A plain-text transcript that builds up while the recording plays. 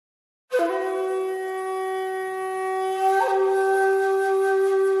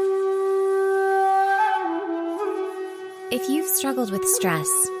If you've struggled with stress,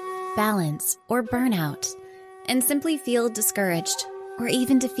 balance, or burnout, and simply feel discouraged or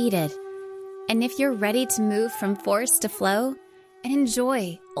even defeated, and if you're ready to move from force to flow and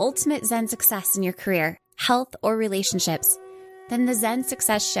enjoy ultimate Zen success in your career, health, or relationships, then the Zen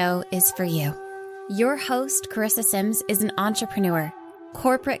Success Show is for you. Your host, Carissa Sims, is an entrepreneur,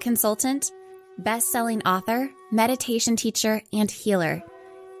 corporate consultant, best-selling author, meditation teacher, and healer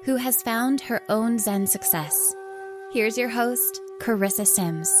who has found her own Zen success. Here's your host, Carissa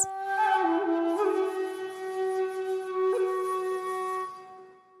Sims.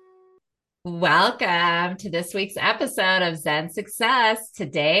 Welcome to this week's episode of Zen Success.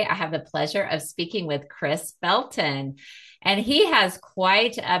 Today, I have the pleasure of speaking with Chris Felton, and he has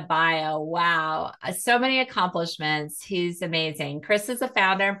quite a bio. Wow, so many accomplishments. He's amazing. Chris is the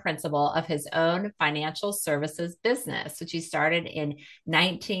founder and principal of his own financial services business, which he started in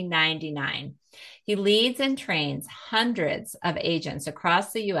 1999. He leads and trains hundreds of agents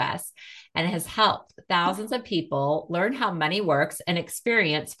across the U.S. and has helped thousands of people learn how money works and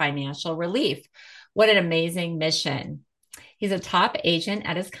experience financial relief. What an amazing mission. He's a top agent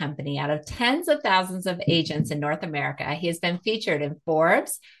at his company. Out of tens of thousands of agents in North America, he has been featured in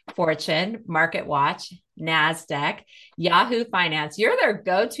Forbes, Fortune, MarketWatch, NASDAQ, Yahoo Finance. You're their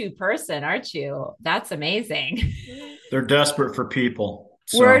go-to person, aren't you? That's amazing. They're desperate for people.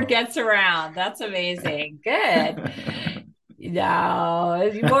 So. Word gets around. That's amazing. Good. No,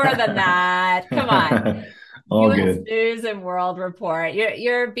 more than that. Come on. All US good. News and World Report.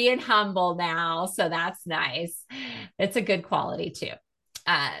 You're being humble now, so that's nice. It's a good quality too.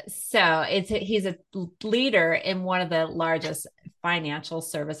 He's a leader in one of the largest financial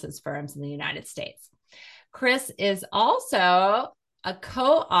services firms in the United States. Chris is also a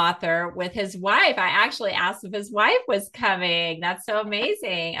co-author with his wife. I actually asked if his wife was coming. That's so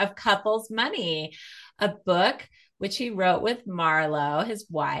amazing. Of Couples Money, a book which he wrote with Marlo, his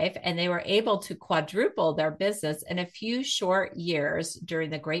wife, and they were able to quadruple their business in a few short years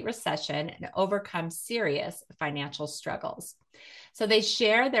during the Great Recession and overcome serious financial struggles. So they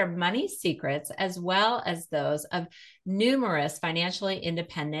share their money secrets as well as those of numerous financially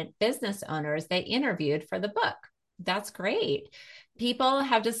independent business owners they interviewed for the book. That's great. People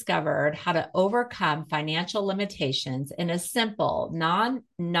have discovered how to overcome financial limitations in a simple,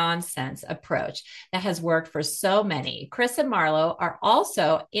 non-nonsense approach that has worked for so many. Chris and Marlo are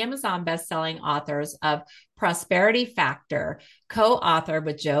also Amazon bestselling authors of Prosperity Factor, co-authored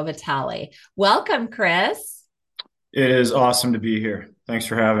with Joe Vitale. Welcome, Chris. It is awesome to be here. Thanks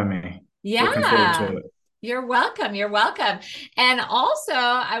for having me. Yeah. Looking forward to it. You're welcome. You're welcome. And also,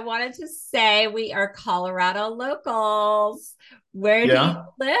 I wanted to say we are Colorado locals. Where do you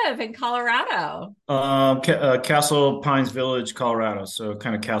live in Colorado? Castle Pines Village, Colorado. So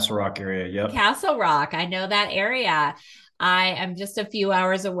kind of Castle Rock area. Yep. Castle Rock. I know that area. I am just a few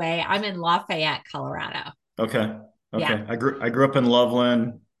hours away. I'm in Lafayette, Colorado. Okay. Yeah. I grew up in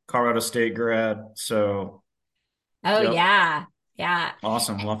Loveland, Colorado State grad. So. Oh, yep. Yeah.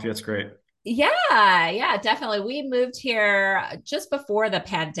 Awesome. Lafayette's great. Yeah, definitely. We moved here just before the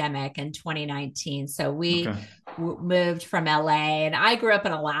pandemic in 2019. So we moved from LA, and I grew up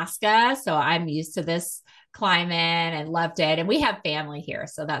in Alaska. So I'm used to this climate and loved it. And we have family here.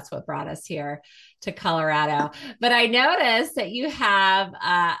 So that's what brought us here to Colorado. But I noticed that you have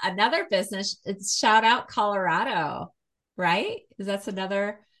another business. It's Shout Out Colorado, right? That's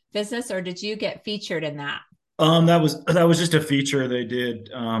another business, or did you get featured in that? That was just a feature they did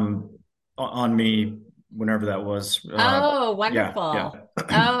on me whenever that was. Oh, wonderful. Yeah.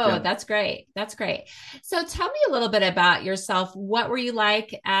 Oh, that's great. That's great. So tell me a little bit about yourself. What were you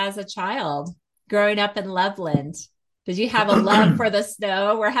like as a child growing up in Loveland? Did you have a love for the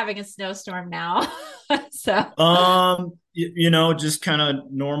snow? We're having a snowstorm now. Just kind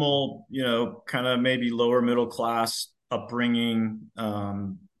of normal, kind of maybe lower middle class upbringing.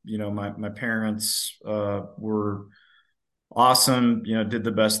 My parents were awesome, did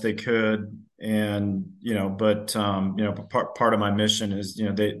the best they could. And, part of my mission is,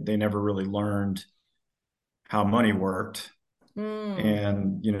 they never really learned how money worked.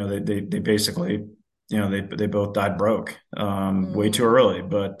 And, they basically, they both died broke way too early.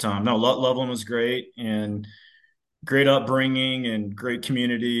 But no, Loveland was great and great upbringing and great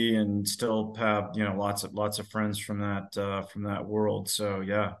community, and still have, lots of friends from that world. So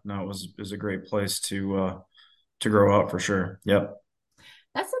yeah, no, it was a great place to grow up for sure. Yep.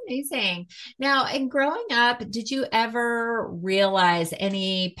 That's amazing. Now, in growing up, did you ever realize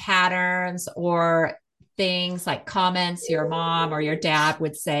any patterns or things like comments your mom or your dad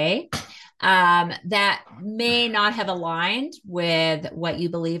would say that may not have aligned with what you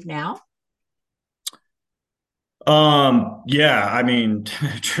believe now? Yeah, I mean,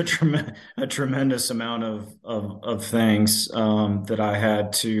 a tremendous amount of things that I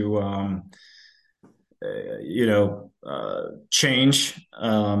had to change.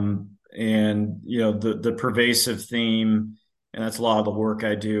 And the pervasive theme, and that's a lot of the work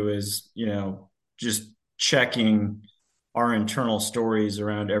I do is just checking our internal stories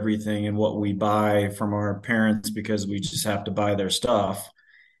around everything and what we buy from our parents because we just have to buy their stuff.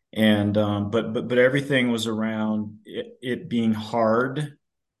 And but everything was around it being hard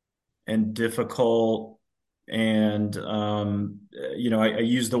and difficult. And I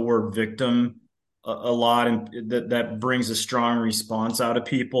use the word victim a lot, and that brings a strong response out of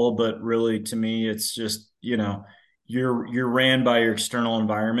people. But really, to me, it's just you're ran by your external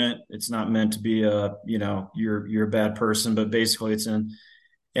environment. It's not meant to be you're a bad person, but basically, it's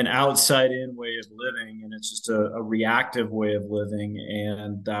an outside in way of living, and it's just a reactive way of living.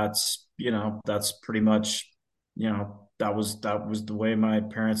 And that's pretty much that was the way my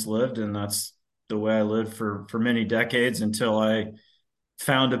parents lived, and that's the way I lived for many decades until I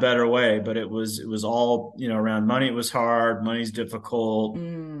found a better way. But it was all around money. It was hard. Money's difficult.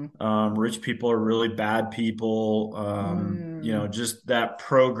 Mm, Rich people are really bad people. mm, Just that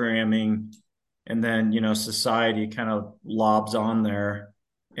programming, and then society kind of lobs on there.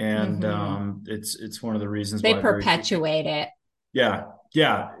 And hmm. it's one of the reasons They why very few people. perpetuate it. Yeah,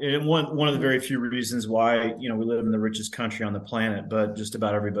 yeah, and one of the Mm. very few reasons why we live in the richest country on the planet, but just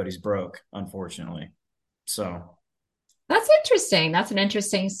about everybody's broke, unfortunately. So. That's interesting. That's an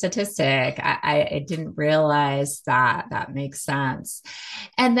interesting statistic. I didn't realize that. That makes sense.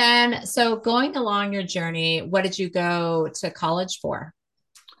 And then, so going along your journey, what did you go to college for?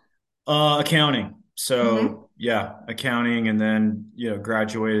 Accounting. Hmm. So yeah, accounting, and then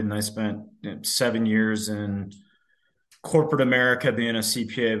graduated, and I spent 7 years in corporate America being a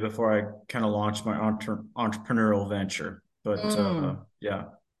CPA before I kind of launched my entrepreneurial venture. But Mm. yeah,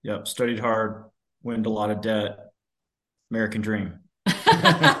 yeah, studied hard, went a lot of debt, American dream.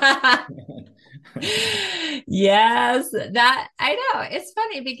 Yes, that I know. It's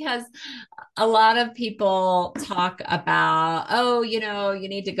funny because a lot of people talk about, oh, you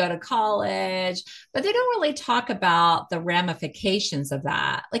need to go to college, but they don't really talk about the ramifications of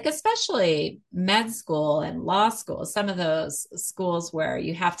that. Like, especially med school and law school, some of those schools where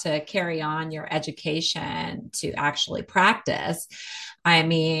you have to carry on your education to actually practice. I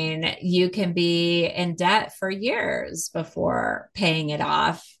mean, you can be in debt for years before paying it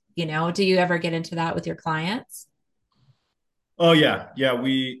off. Do you ever get into that with your clients? Oh yeah, yeah.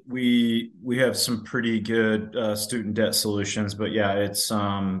 We have some pretty good student debt solutions, but yeah, it's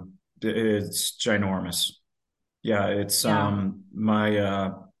ginormous. Yeah, it's Yeah.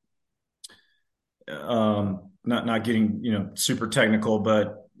 my not getting super technical,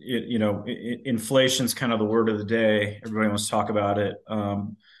 but inflation's kind of the word of the day. Everybody wants to talk about it,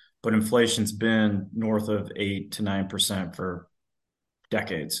 but inflation's been north of 8 to 9% for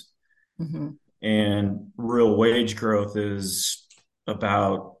decades, Hmm. and real wage growth is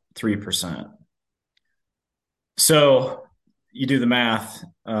about 3%. So you do the math.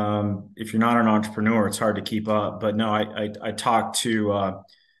 If you're not an entrepreneur, it's hard to keep up. But no, I talked to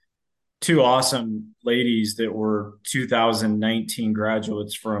two awesome ladies that were 2019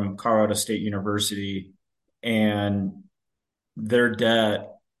 graduates from Colorado State University, and their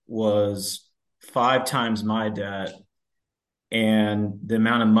debt was 5 times my debt, and the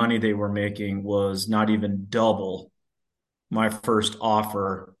amount of money they were making was not even double my first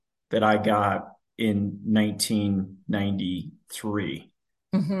offer that I got in 1993.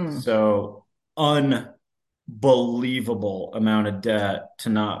 Hmm. So unbelievable amount of debt to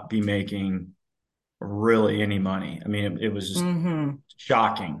not be making really any money. I mean, it was just Hmm.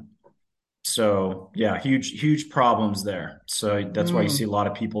 shocking. So yeah, huge problems there. So that's why you see Mm. a lot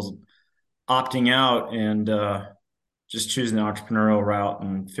of people opting out and just choosing the entrepreneurial route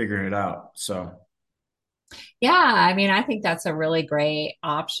and figuring it out. So. Yeah, I mean, I think that's a really great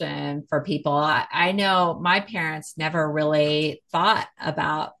option for people. I know my parents never really thought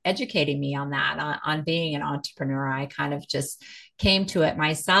about educating me on that, on being an entrepreneur. I kind of just came to it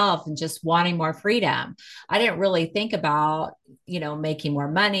myself and just wanting more freedom. I didn't really think about, making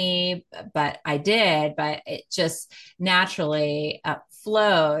more money, but I did, but it just naturally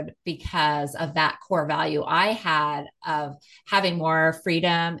flowed because of that core value I had of having more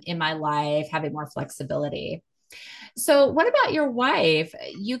freedom in my life, having more flexibility. So, what about your wife?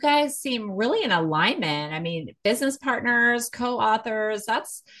 You guys seem really in alignment. I mean, business partners, co authors,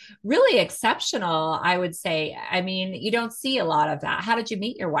 that's really exceptional, I would say. I mean, you don't see a lot of that. How did you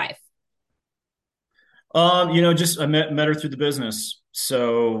meet your wife? Just I met her through the business.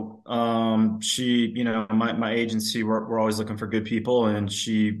 So she, my agency, we're always looking for good people, and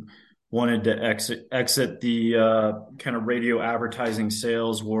she wanted to exit the kind of radio advertising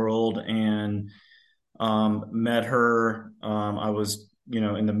sales world, and met her. I was,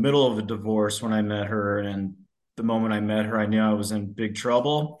 in the middle of a divorce when I met her, and the moment I met her, I knew I was in big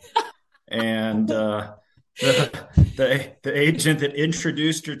trouble. And the agent that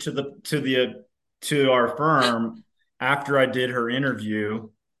introduced her to our firm after I did her interview,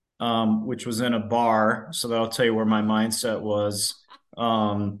 which was in a bar, so that'll tell you where my mindset was,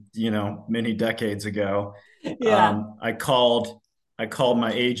 many decades ago. Yeah. I called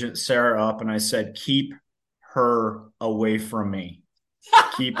my agent Sarah up and I said, keep her away from me.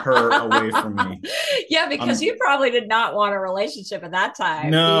 Keep her away from me. Yeah, because you probably did not want a relationship at that time,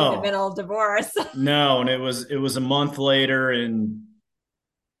 being in the middle of divorce. No, and it was a month later, and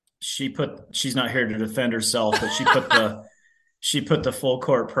she's not here to defend herself, but she put the full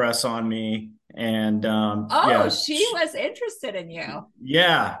court press on me, and she was interested in you.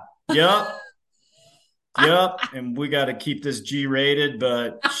 Yeah. Yep. Yep. And we got to keep this G rated,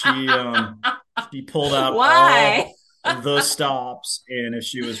 but she pulled out Why? all the stops, and if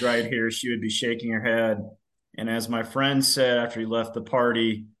she was right here, she would be shaking her head. And as my friend said after he left the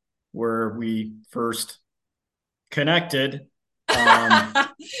party where we first connected,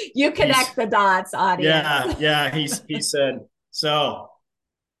 you connect the dots, audience. Yeah. He said, so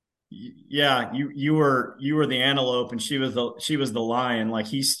yeah, you were the antelope and she was the lion. Like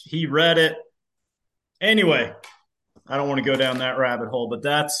he read it. Anyway, I don't want to go down that rabbit hole, but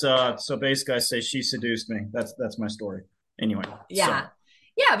that's so basically I say she seduced me. That's my story. Anyway. Yeah. So.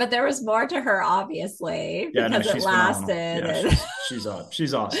 Yeah, but there was more to her, obviously, because it lasted. Yeah, she's awesome.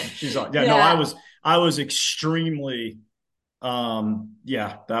 She's awesome. Yeah, no, I was extremely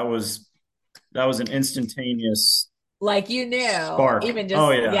that was an instantaneous, like, you knew spark. Even just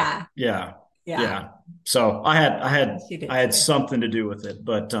yeah. So I had something to do with it,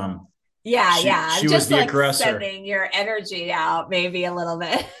 but she was the aggressor. Sending your energy out maybe a little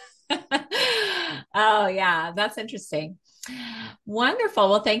bit. Oh yeah, that's interesting. Wonderful.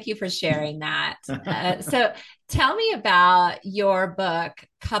 Well, thank you for sharing that. So tell me about your book,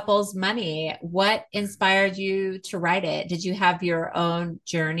 Couples Money. What inspired you to write it? Did you have your own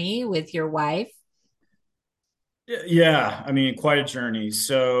journey with your wife? Yeah, I mean, quite a journey.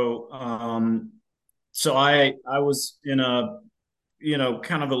 So I was in a,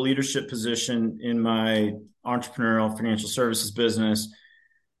 kind of a leadership position in my entrepreneurial financial services business.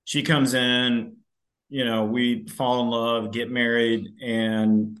 She comes in, we fall in love, get married,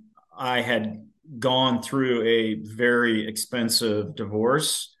 and I had gone through a very expensive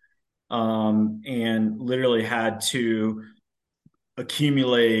divorce, and literally had to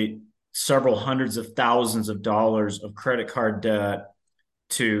accumulate several hundreds of thousands of dollars of credit card debt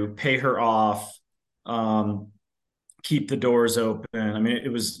to pay her off, keep the doors open. I mean, it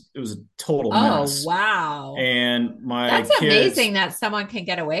was a total mess. Oh, wow. And that's amazing that someone can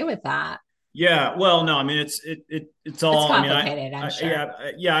get away with that. Yeah. Well, no, I mean, it's all, it's complicated, I'm sure.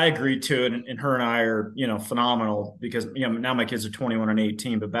 Yeah, I agreed to it. And her and I are, phenomenal because, now my kids are 21 and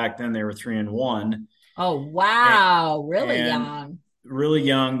 18, but back then they were 3 and 1. Oh, wow. Really young. Really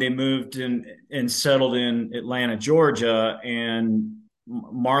young. They moved and settled in Atlanta, Georgia. And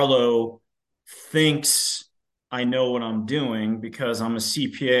Marlo thinks I know what I'm doing because I'm a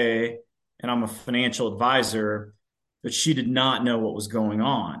CPA and I'm a financial advisor, but she did not know what was going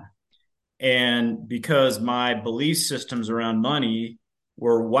on. And because my belief systems around money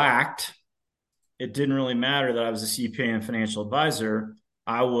were whacked, it didn't really matter that I was a CPA and financial advisor.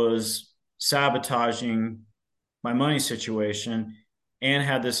 I was sabotaging my money situation and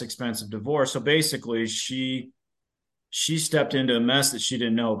had this expensive divorce. So basically, she stepped into a mess that she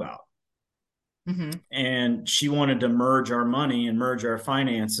didn't know about. Mm-hmm. And she wanted to merge our money and merge our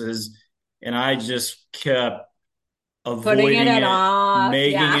finances. And I just kept avoiding it,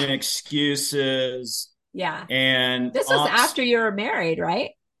 making excuses. Yeah. And this was after you were married,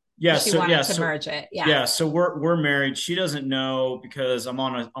 right? Yeah. She wanted to merge it. Yeah. Yeah. So we're married. She doesn't know because I'm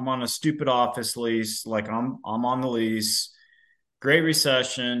on a stupid office lease. Like I'm on the lease. Great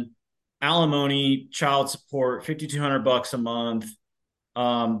recession, alimony, child support, $5,200 a month.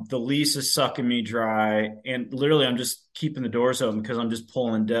 The lease is sucking me dry, and literally I'm just keeping the doors open because I'm just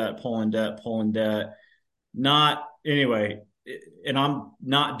pulling debt. Not anyway, and I'm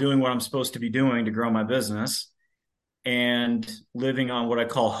not doing what I'm supposed to be doing to grow my business, and living on what I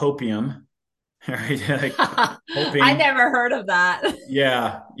call hopium. Right? I never heard of that.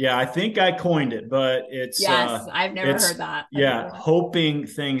 Yeah. I think I coined it, but it's I've never heard that. Yeah, hoping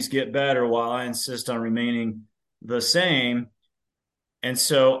things get better while I insist on remaining the same. And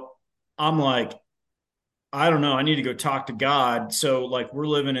so I'm like, I don't know. I need to go talk to God. So like we're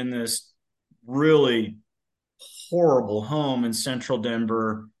living in this really horrible home in central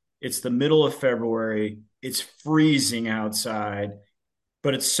Denver. It's the middle of February. It's freezing outside,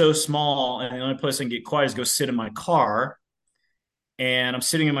 but it's so small. And the only place I can get quiet is go sit in my car. And I'm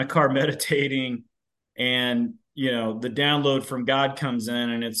sitting in my car meditating. And, the download from God comes in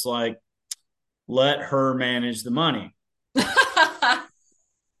and it's like, let her manage the money.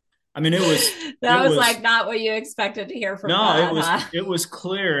 I mean, That was like not what you expected to hear from no, God, huh? it was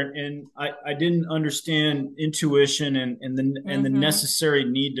clear, and I didn't understand intuition and the Mm-hmm. necessary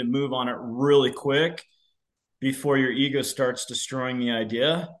need to move on it really quick before your ego starts destroying the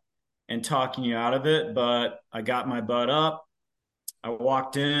idea and talking you out of it. But I got my butt up. I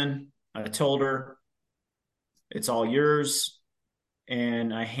walked in. I told her it's all yours,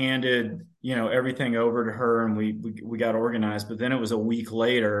 and I handed everything over to her, and we got organized. But then it was a week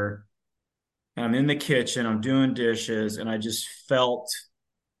later, and I'm in the kitchen. I'm doing dishes, and I just felt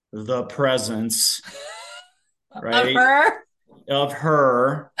the presence, Of right, her of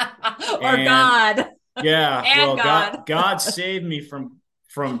her. or And God yeah, and well, God. God saved me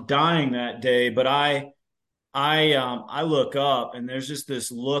from dying that day. But I look up and there's just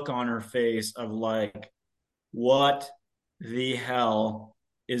this look on her face of like, what the hell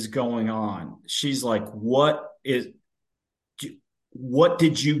is going on? She's like, what did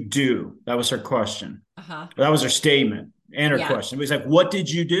you do? That was her question. Uh-huh. That was her statement and her Yeah. question. It was like, what did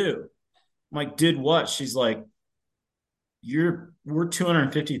you do? I'm like, did what? She's like, we're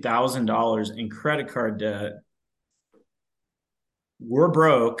 $250,000 in credit card debt. We're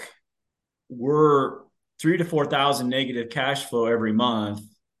broke. We're 3 to 4 thousand negative cash flow every month.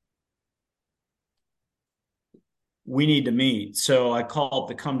 We need to meet. So I called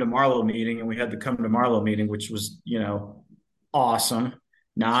the Come to Marlow meeting, and we had the Come to Marlow meeting, which was, awesome.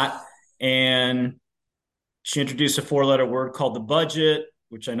 Not. And she introduced a 4 letter word called the budget,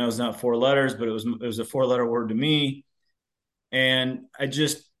 which I know is not 4 letters, but it was a 4 letter word to me. And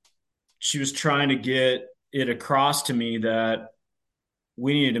she was trying to get it across to me that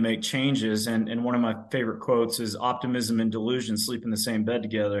we needed to make changes. And one of my favorite quotes is optimism and delusion sleep in the same bed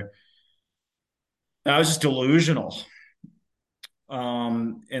together. And I was just delusional.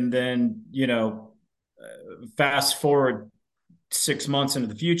 And then, fast forward 6 months into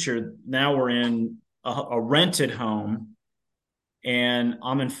the future, now we're in a rented home and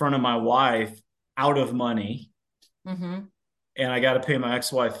I'm in front of my wife out of money. Mm-hmm. And I got to pay my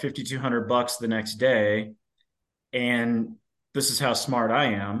ex-wife $5,200 the next day. And this is how smart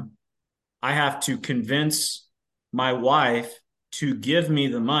I am. I have to convince my wife to give me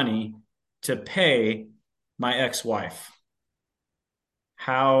the money to pay my ex-wife.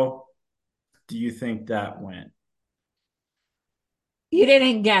 How do you think that went? You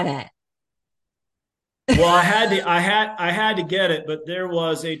didn't get it. Well, I had to get it, but there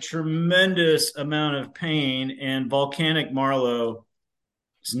was a tremendous amount of pain, and volcanic Marlowe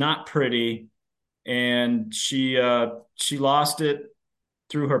is not pretty, and she lost it,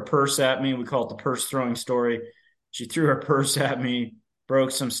 threw her purse at me. We call it the purse throwing story. She threw her purse at me,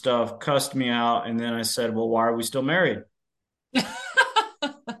 broke some stuff, cussed me out, and then I said, "Well, why are we still married?" Which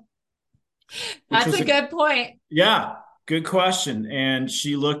That's was a good point. yeah, good question. And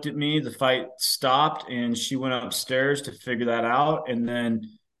she looked at me, the fight stopped, and she went upstairs to figure that out. And then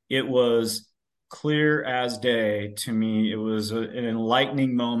it was clear as day to me. It was an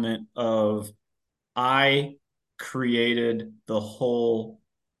enlightening moment of I created the whole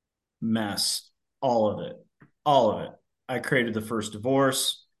mess, all of it, all of it. I created the first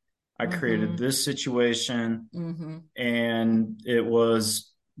divorce. I created Mm-hmm. this situation, Mm-hmm. and it was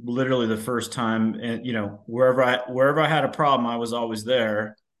literally the first time. And wherever I had a problem, I was always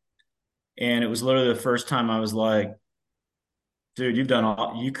there. And it was literally the first time I was like, "Dude,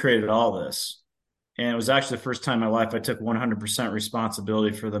 you created all this." And it was actually the first time in my life I took 100%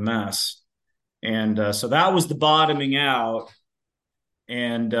 responsibility for the mess. And so that was the bottoming out.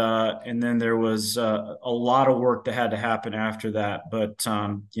 And then there was a lot of work that had to happen after that. But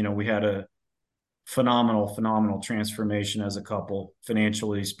we had a phenomenal transformation as a couple,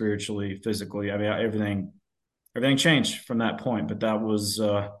 financially, spiritually, physically. I mean, everything changed from that point. But that was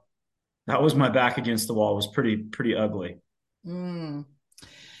my back against the wall. It was pretty ugly. Mm.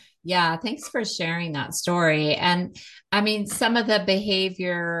 Yeah, thanks for sharing that story. And I mean, some of the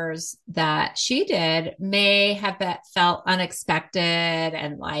behaviors that she did may have felt unexpected,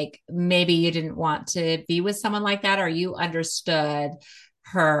 and like maybe you didn't want to be with someone like that, or you understood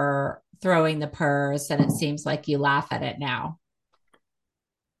her throwing the purse, and it seems like you laugh at it now.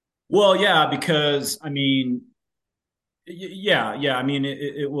 Well, yeah, because I mean, Yeah. I mean,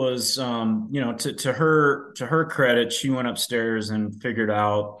 it was, to her credit, she went upstairs and figured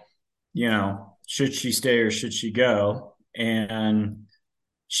out, should she stay or should she go? And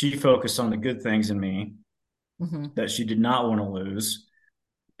she focused on the good things in me Hmm. that she did not want to lose.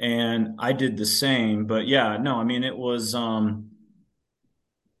 And I did the same. But yeah, no, I mean, it was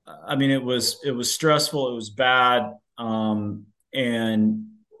stressful. It was bad. And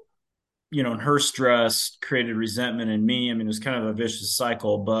and her stress created resentment in me. I mean, it was kind of a vicious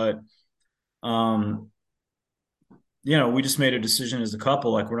cycle, but um, we just made a decision as a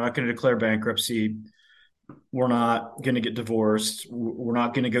couple, like we're not going to declare bankruptcy. We're not going to get divorced. We're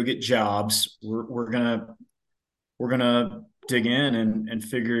not going to go get jobs. We're gonna dig in and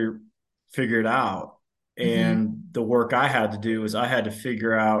figure it out. Hmm. And the work I had to do is I had to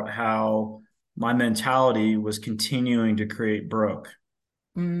figure out how my mentality was continuing to create broke.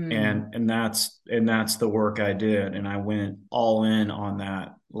 Mm. And that's the work I did, and I went all in on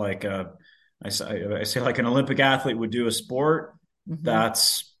that. Like I say like an Olympic athlete would do a sport. Hmm.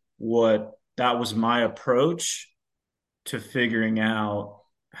 That was my approach to figuring out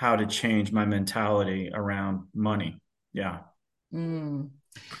how to change my mentality around money. Yeah. Mm.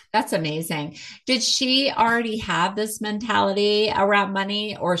 That's amazing. Did she already have this mentality around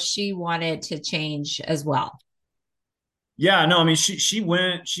money, or she wanted to change as well? Yeah, no, I mean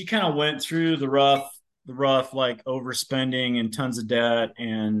she kind of went through the rough like overspending and tons of debt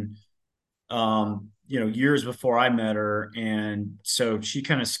and years before I met her. And so she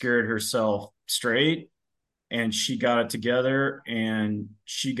kind of scared herself straight, and she got it together, and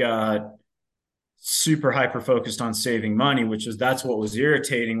she got super hyper focused on saving money, that's what was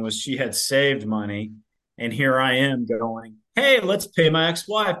irritating, was she had saved money. And here I am going, hey, let's pay my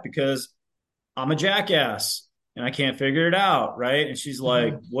ex-wife because I'm a jackass and I can't figure it out. Right. And she's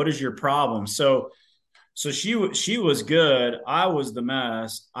like, Hmm. what is your problem? So she was good. I was the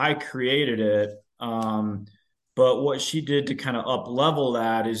mess. I created it. But what she did to kind of up level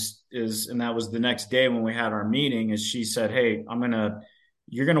that is, and that was the next day when we had our meeting, is she said, hey,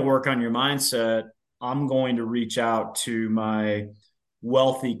 you're going to work on your mindset. I'm going to reach out to my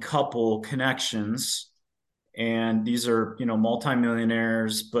wealthy couple connections. And these are,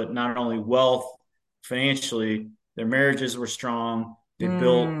 multimillionaires, but not only wealth financially, their marriages were strong. They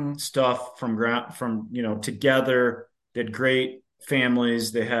built Mm. stuff from together. They had great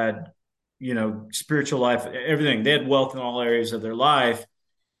families. They had, spiritual life, everything. They had wealth in all areas of their life.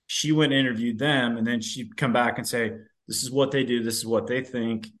 She went and interviewed them, and then she'd come back and say, this is what they do. This is what they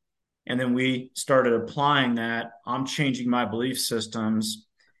think. And then we started applying that. I'm changing my belief systems.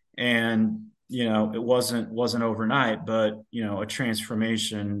 And it wasn't overnight, but a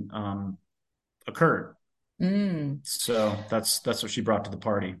transformation occurred. Mm. So that's what she brought to the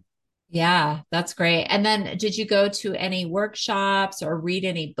party. Yeah, that's great. And then did you go to any workshops or read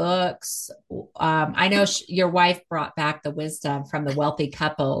any books? I know your wife brought back the wisdom from the wealthy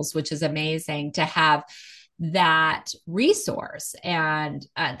couples, which is amazing to have that resource, and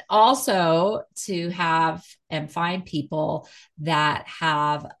also to have and find people that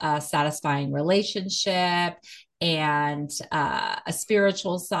have a satisfying relationship and a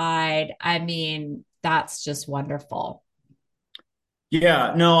spiritual side. I mean, that's just wonderful.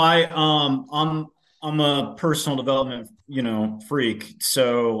 Yeah, no, I'm a personal development, freak.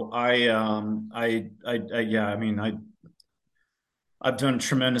 So yeah, I mean, I've done a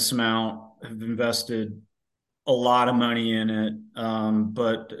tremendous amount, have invested a lot of money in it.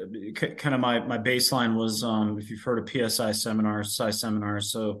 But kind of my baseline was, if you've heard of PSI seminars.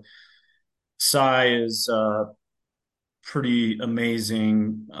 So Psi is pretty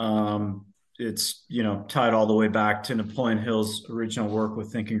amazing. It's tied all the way back to Napoleon Hill's original work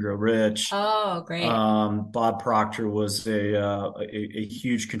with Think and Grow Rich. Oh, great. Bob Proctor was a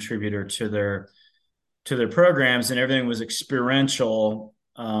huge contributor to their programs, and everything was experiential.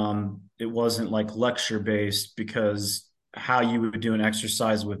 It wasn't like lecture based, because how you would do an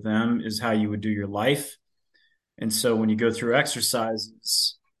exercise with them is how you would do your life. And so when you go through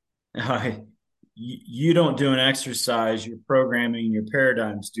exercises, you don't do an exercise, your programming and your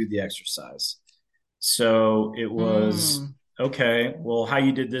paradigms do the exercise. So it was, Mm. okay, well, how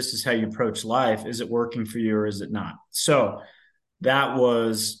you did this is how you approach life. Is it working for you or is it not? So that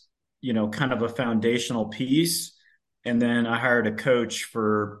was, kind of a foundational piece. And then I hired a coach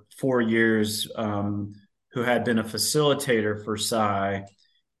for 4 years, who had been a facilitator for Psi,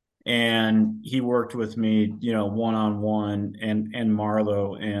 and he worked with me, one on one, and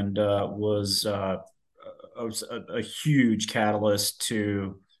Marlo, and was a huge catalyst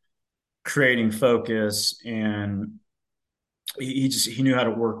to creating focus. And he knew how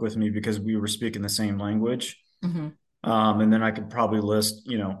to work with me because we were speaking the same language. Hmm. And then I could probably list,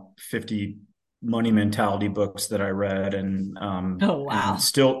 50 money mentality books that I read, Oh, and wow.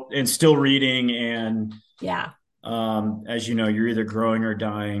 still reading. And Yeah. as you know, you're either growing or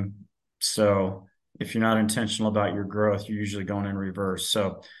dying. So if you're not intentional about your growth, you're usually going in reverse.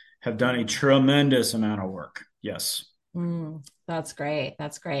 So have done a tremendous amount of work. Yes. That's great.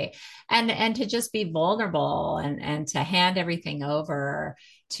 That's great. And to just be vulnerable and to hand everything over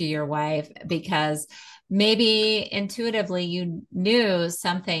to your wife, because maybe intuitively you knew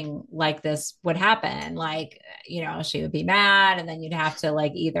something like this would happen. Like, she would be mad and then you'd have to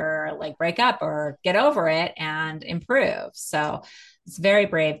like either like break up or get over it and improve. So it's very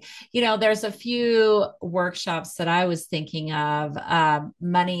brave. There's a few workshops that I was thinking of.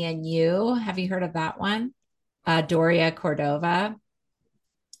 Money and You. Have you heard of that one? Doria Cordova.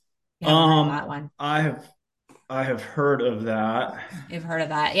 You haven't heard of that one. I have heard of that. You've heard of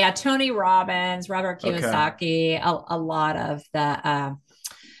that. Yeah. Tony Robbins, Robert Okay. Kiyosaki, a lot of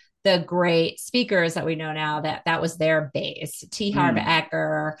the great speakers that we know now that was their base. T. Harv Mm.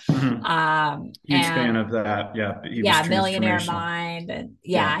 Eker, Hmm. Huge fan and of that. Yeah, he was yeah, Millionaire transformational. Mind. And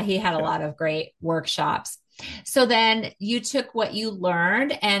Yeah, yeah, he had a yeah. lot of great workshops. So then you took what you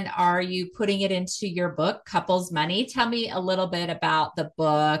learned and are you putting it into your book, Couples Money? Tell me a little bit about the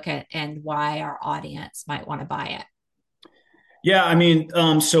book and why our audience might want to buy it. Yeah, I mean,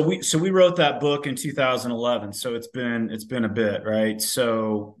 so we wrote that book in 2011, so it's been a bit, right?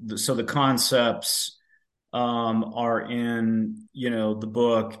 So the concepts are in, the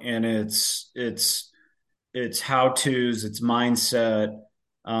book, and it's how to's, it's mindset,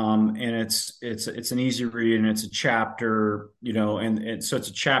 and it's an easy read, and it's a chapter, and so it's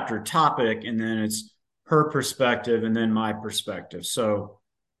a chapter topic, and then it's her perspective, and then my perspective. So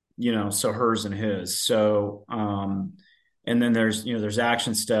hers and his. And then there's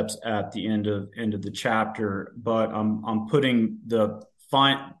action steps at the end of the chapter, but I'm putting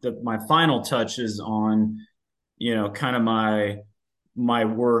my final touches on, kind of my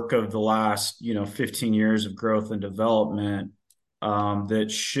work of the last 15 years of growth and development,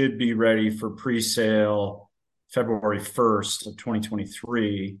 that should be ready for pre-sale February 1st of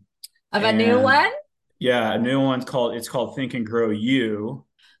 2023. Of a new And one? yeah, a new one's called Think and Grow You.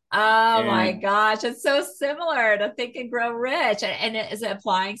 Oh my And gosh, it's so similar to Think and Grow Rich. And is it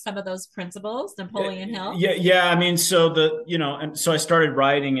applying some of those principles, Napoleon Hill? yeah, yeah. I mean, and so I started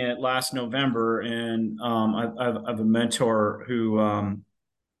writing it last November, and I have a mentor who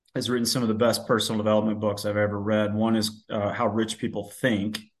has written some of the best personal development books I've ever read. One is How Rich People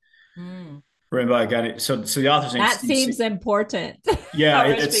Think, Mm. written by a guy. So the author's name is That Steve. seems important. Yeah, How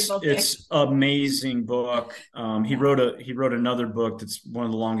rich it's people think. it's amazing book. He Yeah. wrote another book that's one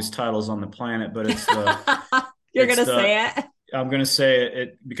of the longest titles on the planet, but You're it's gonna the say it. I'm going to say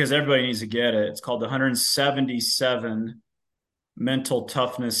it because everybody needs to get it. It's called the 177 Mental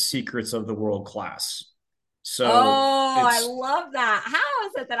Toughness Secrets of the World Class. So Oh, I it's love that. How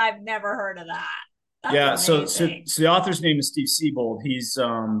is it that I've never heard of that? That's yeah. So so amazing. so the author's name is Steve Siebold. He's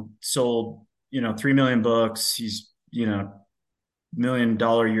sold 3 million books. He's $1 million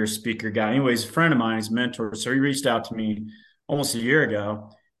a year speaker guy. Anyways, a friend of mine, his mentor. So he reached out to me almost a year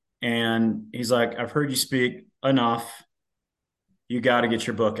ago, and he's like, "I've heard you speak enough. You got to get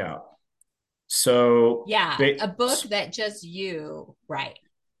your book out." So, Yeah, a book that just you write.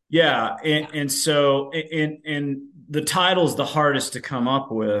 yeah, and, Yeah. and so and the title's the hardest to come up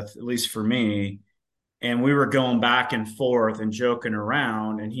with, at least for me. And we were going back and forth and joking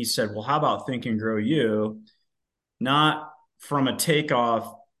around, and he said, "Well, how about Think and Grow You?" Not from a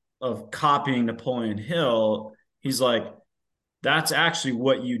takeoff of copying Napoleon Hill. He's like, "That's actually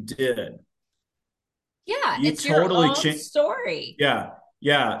what you did. Yeah, You it's your totally own changed." story. Yeah,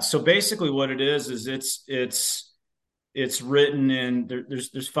 yeah. So basically, what it is it's written in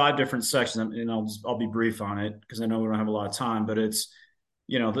there's 5 different sections, and I'll be brief on it because I know we don't have a lot of time, but it's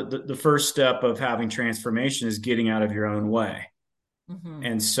the first step of having transformation is getting out of your own way. Mhm.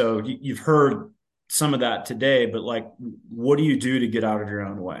 And so you've heard some of that today, but like, what do you do to get out of your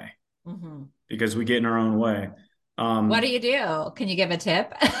own way? Mhm. Because we get in our own way. What do um you do? Can you give a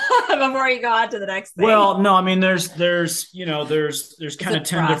tip before you go on to the next thing? well, no, I mean, there's It's kind a of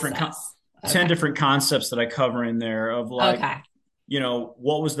process. 10 Okay. different concepts that I cover in there of like, Okay.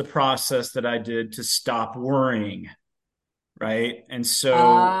 what was the process that I did to stop worrying, right? And so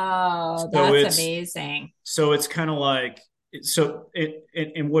Oh, so that's it's amazing. so it's kind of like,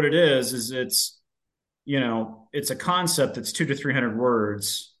 and what it is it's a concept that's 200 to 300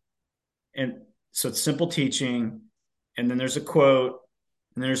 words, and so it's simple teaching, and then there's a quote,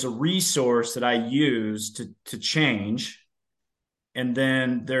 and there's a resource that I use to change, and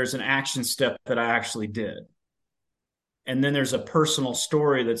then there's an action step that I actually did. And then there's a personal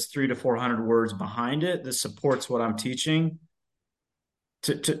story that's 300 to 400 words behind it that supports what I'm teaching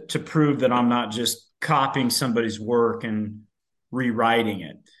to prove that I'm not just copying somebody's work and rewriting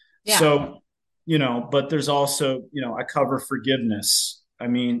it. Yeah. So, but there's also, I cover forgiveness. I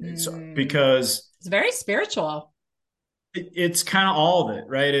mean, it's Mm. because It's very spiritual. it's kind of all of it,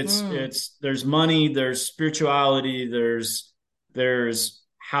 right? Mm. There's money, there's spirituality, there's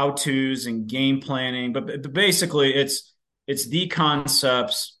how to's and game planning, but basically it's the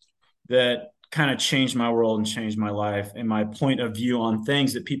concepts that kind of changed my world and changed my life and my point of view on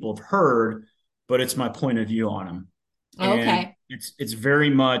things that people have heard, but it's my point of view on them. And Okay. it's very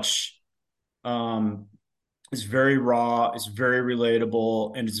much um it's very raw, it's very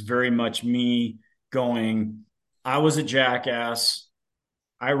relatable, and it's very much me going, I was a jackass.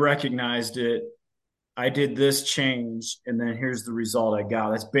 I recognized it. I did this change, and then here's the result I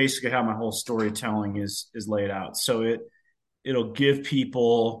got. That's basically how my whole storytelling is laid out. So it'll give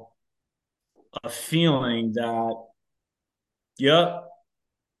people a feeling that, yep,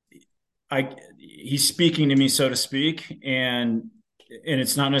 he's speaking to me, so to speak, and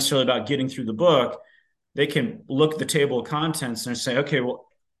it's not necessarily about getting through the book. They can look at the table of contents and say, okay, well,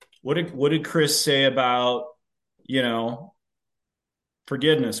 what did Chris say about, you know,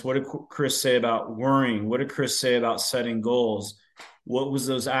 forgiveness? What did Chris say about worrying? What did Chris say about setting goals? What was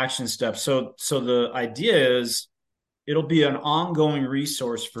those action steps? So the idea is it'll be an ongoing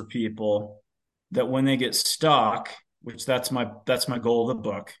resource for people that when they get stuck, which that's my goal of the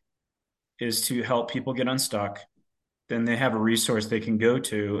book, is to help people get unstuck. Then they have a resource they can go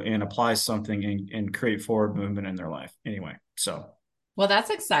to and apply something and create forward movement in their life. Anyway, so Well, that's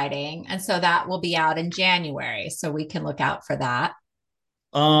exciting. And so that will be out in January. So we can look out for that.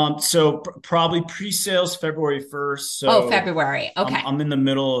 probably pre-sales February 1st. Oh, So February. I'm Okay. I'm in the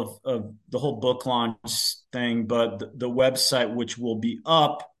middle of the whole book launch thing, but the website, which will be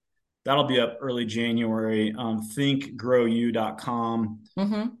up, that'll be up early January. Thinkgrowu.com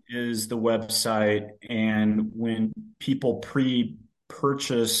Mm-hmm. is the website. And when people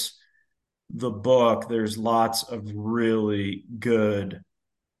pre-purchase the book, there's lots of really good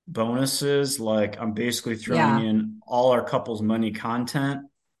bonuses. Like I'm basically throwing Yeah. in all our couples money content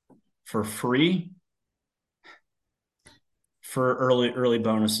for free for early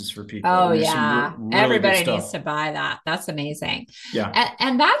bonuses for people. Oh, And there's some yeah. really good Everybody needs stuff. to buy that. That's amazing. Yeah.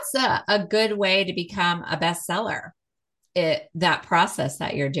 And that's a good way to become a bestseller. That process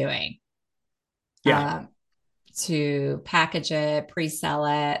that you're doing. Yeah. Um, to package it, pre-sell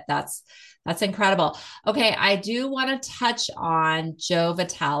it. That's incredible. Okay, I do want to touch on Joe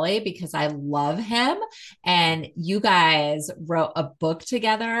Vitale because I love him and you guys wrote a book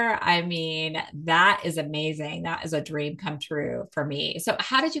together. I mean, that is amazing. That is a dream come true for me. So,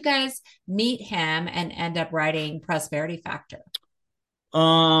 how did you guys meet him and end up writing Prosperity Factor?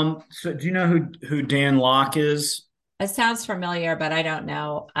 So do you know who Dan Locke is? It sounds familiar, but I don't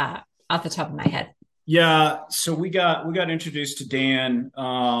know off the top of my head. Yeah, so we got introduced to Dan,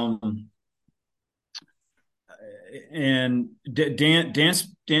 and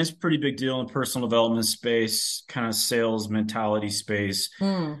Dan's pretty big deal in personal development space, kind of sales mentality space.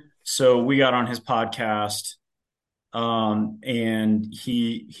 Mm. So we got on his podcast, and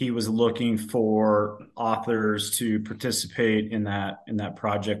he was looking for authors to participate in that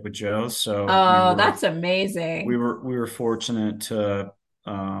project with Joe. So we Oh, were that's amazing. we were fortunate to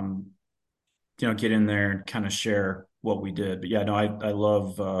um, get in there and kind of share what we did. But yeah, no, I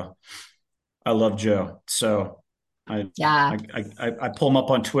love Joe. So I Yeah. I pull him up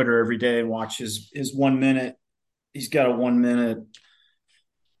on Twitter every day and watch his 1 minute. He's got a 1 minute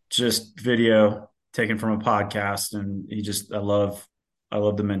just video taken from a podcast, and I love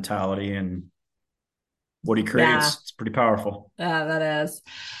the mentality and what he Yeah. creates. It's pretty powerful. That is.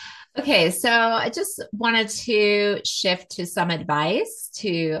 Okay, so I just wanted to shift to some advice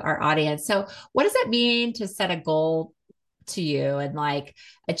to our audience. So, what does it mean to set a goal to you and like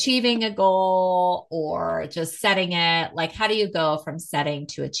achieving a goal or just setting it? Like, how do you go from setting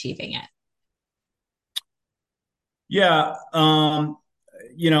to achieving it? Yeah,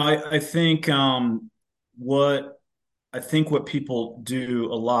 what I think what people do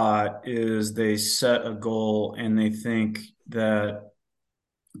a lot is they set a goal and they think that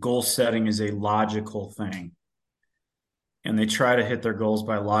goal setting is a logical thing, and they try to hit their goals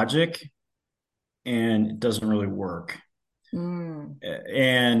by logic, and it doesn't really work. Mm.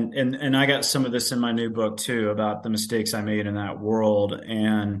 And I got some of this in my new book too about the mistakes I made in that world.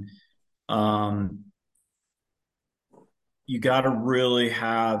 And um, you got to really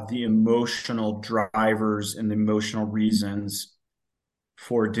have the emotional drivers and the emotional reasons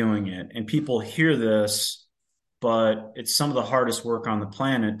for doing it. And people hear this but it's some of the hardest work on the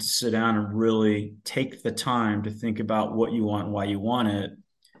planet to sit down and really take the time to think about what you want and why you want it.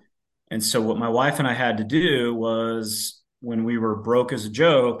 And so what my wife and I had to do was, when we were broke as a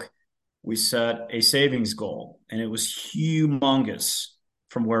joke, we set a savings goal, and it was humongous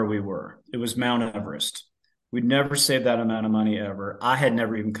from where we were. It was Mount Everest. We'd never saved that amount of money ever. I had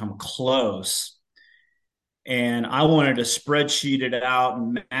never even come close. And I wanted to spreadsheet it out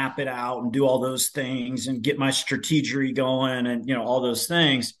and map it out and do all those things and get my strategy going and, all those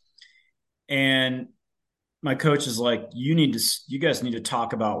things. And my coach is like, you guys need to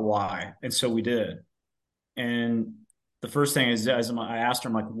talk about why. And so we did. And the first thing is, as I asked her,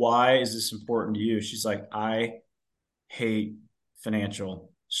 I'm like, why is this important to you? She's like, I hate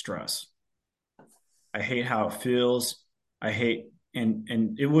financial stress. I hate how it feels. I hate,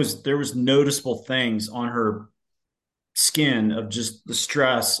 and there was noticeable things on her skin of just the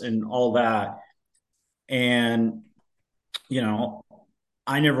stress and all that. And,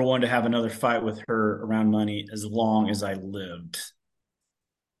 I never wanted to have another fight with her around money as long as I lived.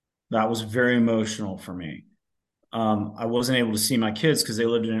 That was very emotional for me. I wasn't able to see my kids because they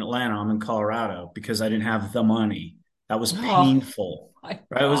lived in Atlanta. I'm in Colorado because I didn't have the money. That was Oh painful, my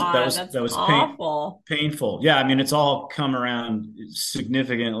right? God, that's That was awful. painful. Yeah, I mean, it's all come around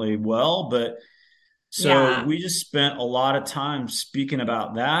significantly well, but so Yeah. we just spent a lot of time speaking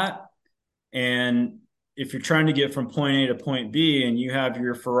about that. And if you're trying to get from point A to point B and you have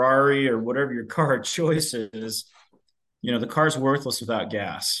your Ferrari or whatever your car of choice is, the car's worthless without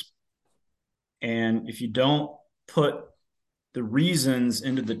gas. And if you don't put the reasons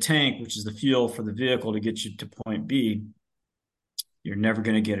into the tank, which is the fuel for the vehicle to get you to point B, you're never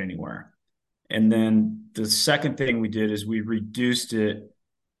going to get anywhere. And then the second thing we did is we reduced it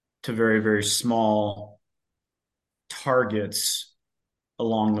to very, very small targets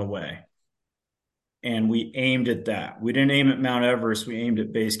along the way. And we aimed at that. We didn't aim at Mount Everest. We aimed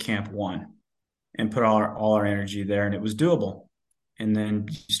at base camp 1 and put all our energy there, and it was doable. And then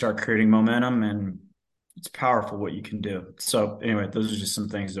you start creating momentum, and it's powerful what you can do. So anyway, those are just some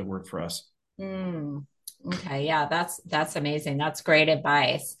things that work for us. Okay, yeah, that's amazing. That's great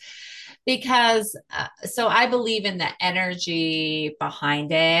advice. Because so I believe in the energy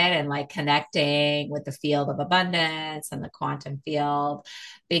behind it and like connecting with the field of abundance and the quantum field,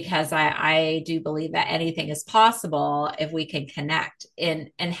 because I do believe that anything is possible if we can connect in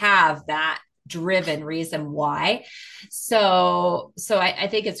and have that driven reason why. So I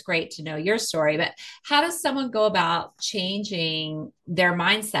think it's great to know your story, but how does someone go about changing their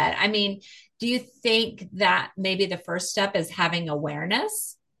mindset? I mean, do you think that maybe the first step is having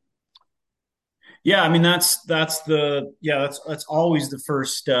awareness? Yeah, I mean that's always the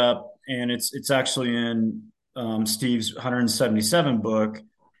first step, and it's actually in Steve's 177 book.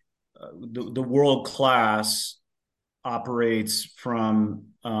 The world class operates from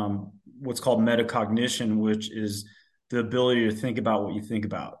what's called metacognition, which is the ability to think about what you think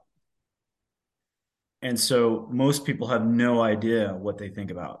about. And so most people have no idea what they think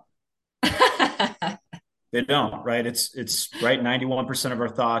about. They don't, right? It's right. 91% of our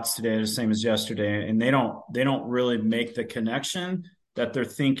thoughts today are the same as yesterday, and they don't really make the connection that their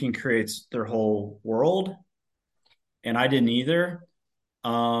thinking creates their whole world. And I didn't either.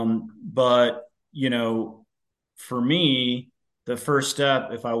 But for me, the first step,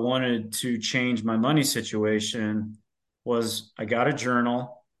 if I wanted to change my money situation, was I got a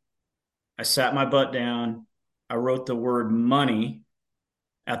journal. I sat my butt down. I wrote the word money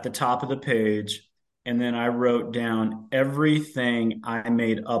at the top of the page. And then I wrote down everything I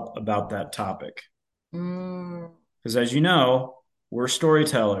made up about that topic. Mm. Because as you know, we're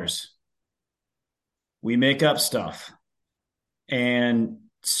storytellers. We make up stuff. And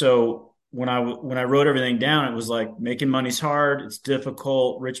so when I wrote everything down, it was like making money's hard, it's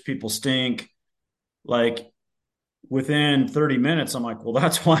difficult, rich people stink. Like within 30 minutes, I'm like, well,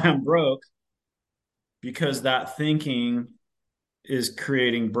 that's why I'm broke, because that thinking is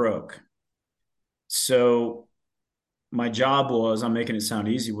creating broke. So my job was, I'm making it sound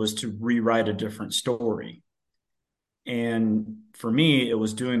easy, was to rewrite a different story. And for me, it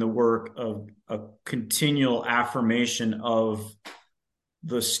was doing the work of a continual affirmation of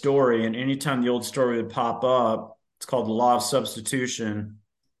the story. And anytime the old story would pop up, it's called the law of substitution.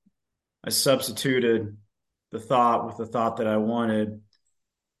 I substituted the thought with the thought that I wanted.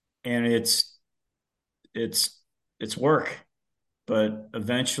 And it's work. But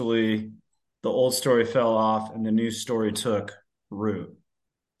eventually the old story fell off and the new story took root.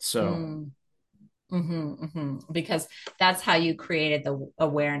 So Mm. Because that's how you created the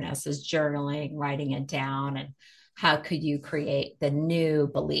awareness, is journaling, writing it down, and how could you create the new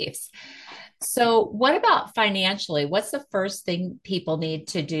beliefs. So, what about financially? What's the first thing people need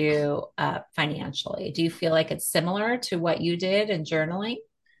to do financially? Do you feel like it's similar to what you did in journaling?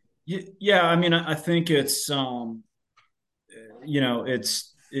 Yeah, I mean, I think it's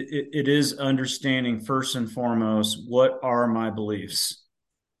it is understanding first and foremost what are my beliefs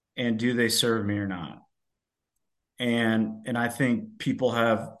and do they serve me or not. And I think people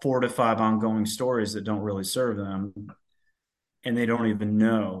have 4 to 5 ongoing stories that don't really serve them, and they don't even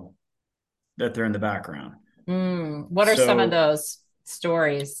know that they're in the background. What are some of So, those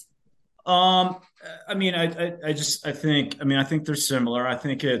stories? um, I mean, I think, I think they're similar. I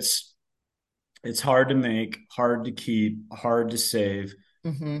think it's hard to make, hard to keep, hard to save.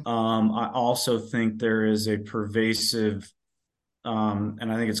 Hmm. I also think there is a pervasive,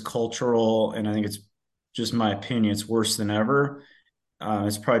 and I think it's cultural, and I think it's just my opinion, it's worse than ever.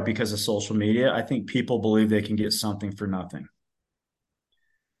 It's probably because of social media. I think people believe they can get something for nothing,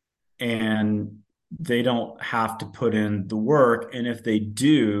 and they don't have to put in the work. And if they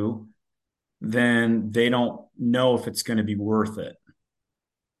do, then they don't know if it's going to be worth it.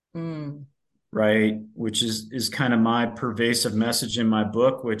 Mm. Right. Which is kind of my pervasive message in my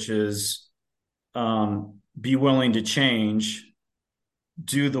book, which is be willing to change,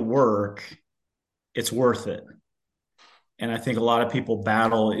 do the work, it's worth it. And I think a lot of people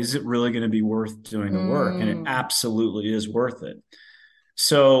battle, is it really going to be worth doing the work? And it Mm. absolutely is worth it.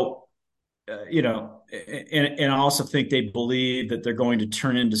 So, and I also think they believe that they're going to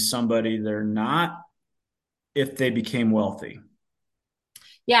turn into somebody they're not if they became wealthy.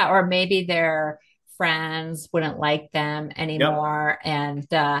 Yeah, or maybe their friends wouldn't like them Yep. anymore, and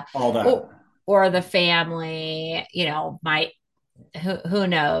All that. or the family, might who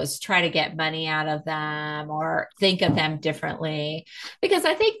knows, try to get money out of them or think of them differently. Because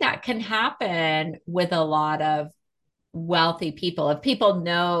I think that can happen with a lot of wealthy people. If people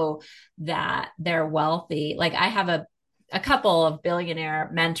know that they're wealthy, like I have a couple of billionaire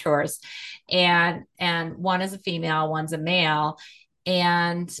mentors, and one is a female, one's a male.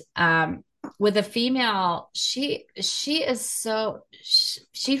 And with a female, she is so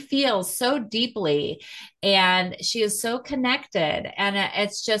she feels so deeply, and she is so connected, and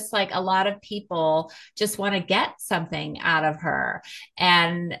it's just like a lot of people just want to get something out of her.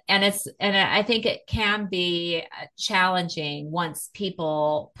 And I think it can be challenging once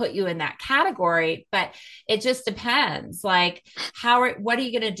people put you in that category, but it just depends. Like, what are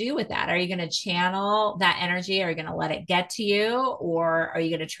you going to do with that? Are you going to channel that energy? Are you going to let it get to you, or are you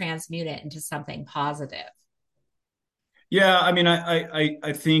going to transmute it into something positive? Yeah, I mean,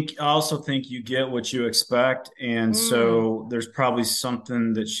 I think I also think you get what you expect, and Mm, so there's probably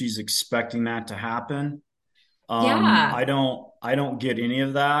something that she's expecting that to happen. yeah. I don't get any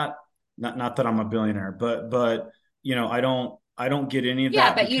of that. Not that I'm a billionaire, but I don't get any of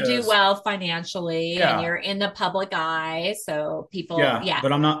Yeah, that but you do because well financially and yeah, you're in the public eye. So people, yeah, yeah.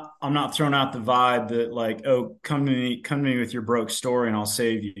 but I'm not throwing out the vibe that like, oh, come to me with your broke story and I'll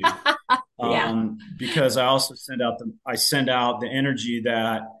save you. Yeah. Because I also I send out the energy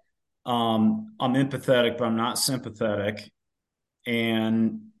that I'm empathetic, but I'm not sympathetic.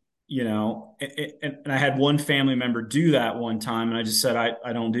 And, and I had one family member do that one time. And I just said,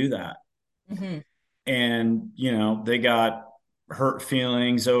 I don't do that. Hmm. And, they got hurt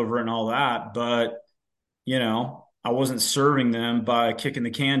feelings over it and all that. But, I wasn't serving them by kicking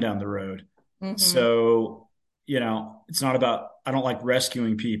the can down the road. Hmm. So, it's not about, I don't like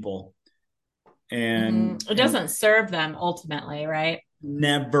rescuing people. Hmm. And, It doesn't serve them ultimately, right?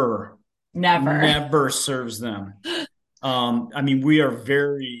 never, Never. never serves them. I mean, we are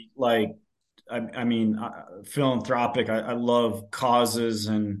very like, philanthropic. I love causes,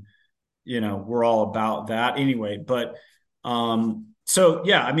 and we're all about that anyway. But so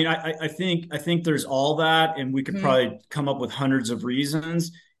yeah, I mean, I think there's all that, and we could Hmm. probably come up with hundreds of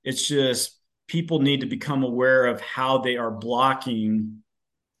reasons. It's just people need to become aware of how they are blocking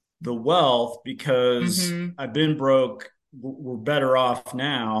the wealth because Hmm. I've been broke. We're better off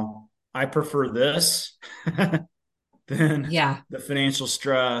now. I prefer this than Yeah. the financial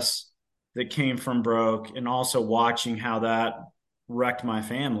stress that came from broke, and also watching how that wrecked my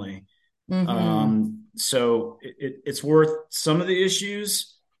family. Hmm. So it's worth some of the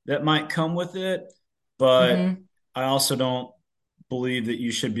issues that might come with it, but Hmm. I also don't believe that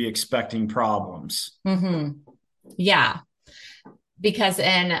you should be expecting problems. Hmm. Yeah. Because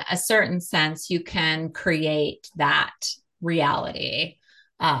in a certain sense, you can create that reality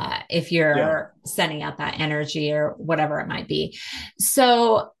if Yeah. you're sending out that energy or whatever it might be.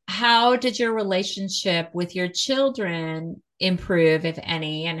 So, how did your relationship with your children improve, if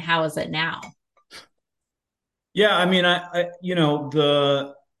any, and how is it now? Yeah. I mean,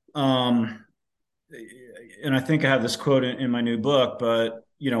 the, and I think I have this quote in my new book, but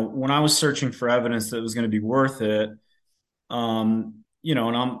when I was searching for evidence that was going to be worth it, and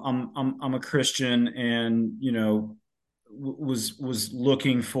I'm a Christian, and was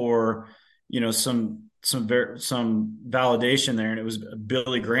looking for some validation there, and it was a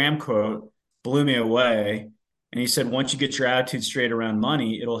Billy Graham quote blew me away, and he said, "Once you get your attitude straight around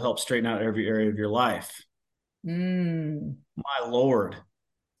money, it'll help straighten out every area of your life." My Lord,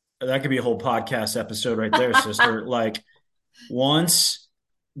 that could be a whole podcast episode right there, sister. Like once,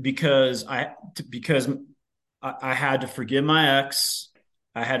 because I had to forgive my ex,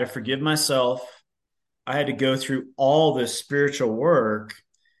 I had to forgive myself, I had to go through all this spiritual work.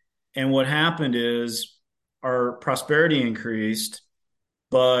 And what happened is our prosperity increased,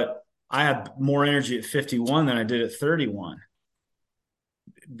 but I had more energy at 51 than I did at 31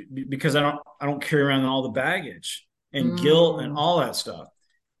 because I don't carry around all the baggage and guilt and all that stuff.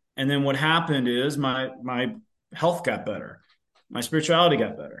 And then what happened is my health got better, my spirituality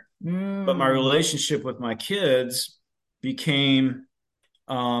got better, but my relationship with my kids became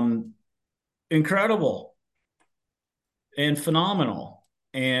incredible and phenomenal.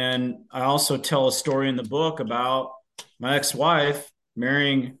 And I also tell a story in the book about my ex-wife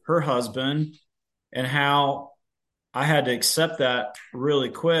marrying her husband and how I had to accept that really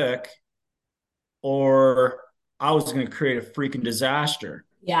quick, or I was going to create a freaking disaster.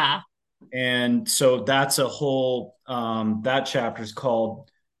 Yeah. And so that's a whole, that chapter is called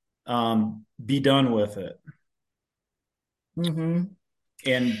Be Done With It. Mm-hmm.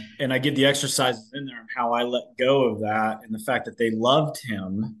 And I give the exercises in there on how I let go of that and the fact that they loved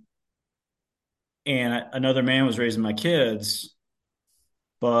him and another man was raising my kids,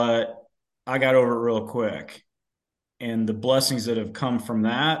 but I got over it real quick. And the blessings that have come from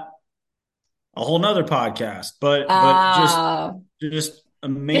that, a whole nother podcast, but just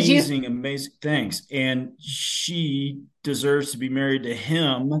amazing things. And she deserves to be married to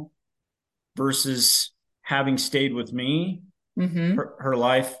him versus having stayed with me. Her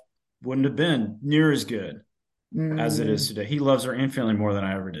life wouldn't have been near as good as it is today. He loves her infinitely more than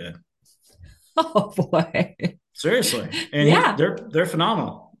I ever did. Oh boy. Seriously. And they're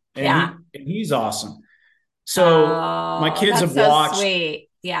phenomenal. And he's awesome. So my kids have watched. Sweet.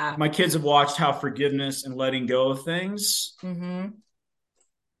 Yeah. My kids have watched how forgiveness and letting go of things. Anyway,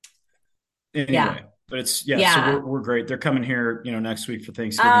 but it's so we're great. They're coming here, next week for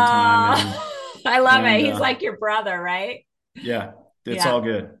Thanksgiving time. I love it. He's like your brother, right? Yeah, it's all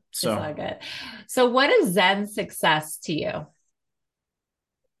good. So it's all good. So what is Zen success to you?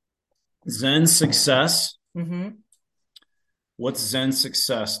 Zen success. What's Zen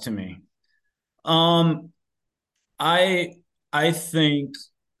success to me? I think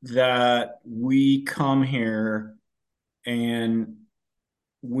that we come here and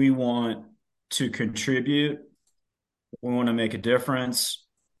we want to contribute. We want to make a difference.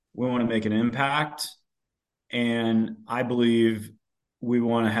 We want to make an impact. And I believe we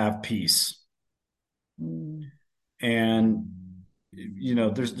want to have peace. And,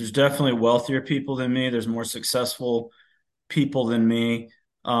 there's definitely wealthier people than me. There's more successful people than me.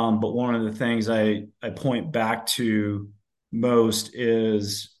 But one of the things I point back to most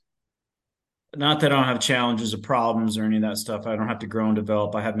is not that I don't have challenges or problems or any of that stuff. I don't have to grow and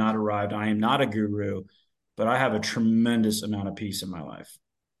develop. I have not arrived. I am not a guru, but I have a tremendous amount of peace in my life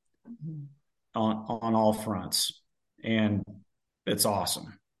on all fronts. And it's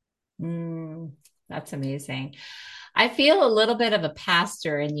awesome. That's amazing. I feel a little bit of a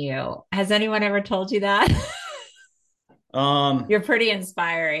pastor in you. Has anyone ever told you that? You're pretty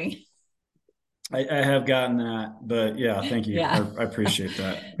inspiring. I have gotten that, but thank you. I appreciate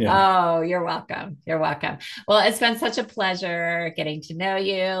that. Yeah. Oh, you're welcome. You're welcome. Well, it's been such a pleasure getting to know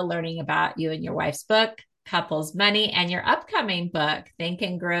you, learning about you and your wife's book, Couples Money, and your upcoming book, Think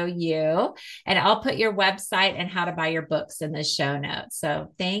and Grow You. And I'll put your website and how to buy your books in the show notes.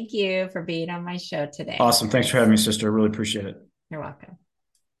 So thank you for being on my show today. Awesome. Thanks for having me, sister. I really appreciate it. You're welcome.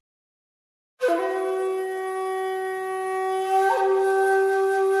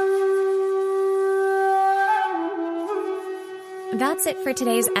 That's it for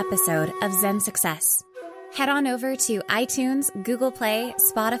today's episode of Zen Success. Head on over to iTunes, Google Play,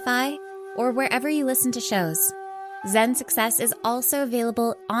 Spotify, or wherever you listen to shows. Zen Success is also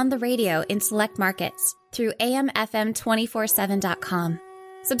available on the radio in select markets through amfm247.com.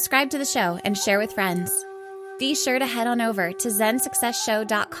 Subscribe to the show and share with friends. Be sure to head on over to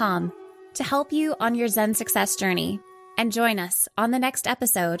zensuccessshow.com to help you on your Zen success journey. And join us on the next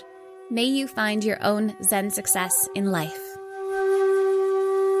episode. May you find your own Zen success in life.